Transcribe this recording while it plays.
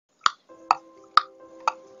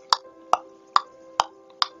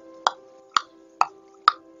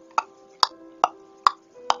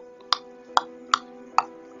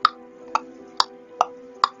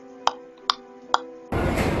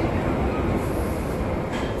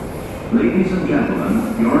Ladies and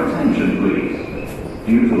gentlemen, your attention please.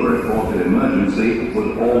 Due to a reported emergency,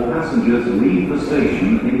 would all passengers leave the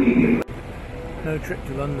station immediately? No trip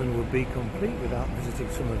to London would be complete without visiting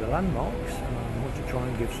some of the landmarks. I want to try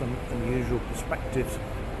and give some unusual perspectives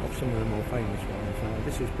of some of the more famous ones.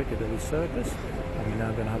 This is Piccadilly Circus, and we're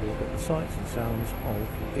now going to have a look at the sights and sounds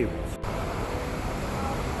of Eros.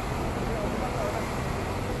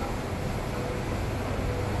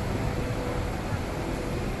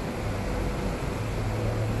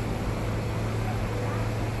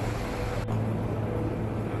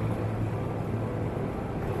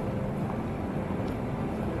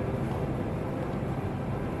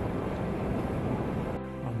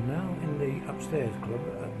 Upstairs club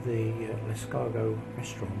at the L'escargot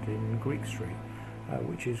restaurant in Greek Street,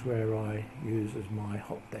 which is where I use as my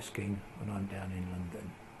hot desking when I'm down in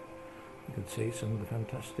London. You can see some of the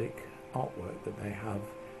fantastic artwork that they have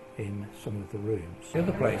in some of the rooms. The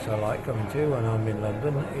other place I like coming to when I'm in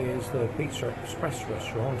London is the Pizza Express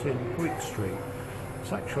restaurant in Greek Street.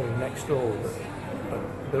 It's actually next door to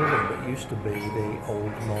a building that used to be the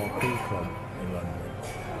old Marquee Club in London.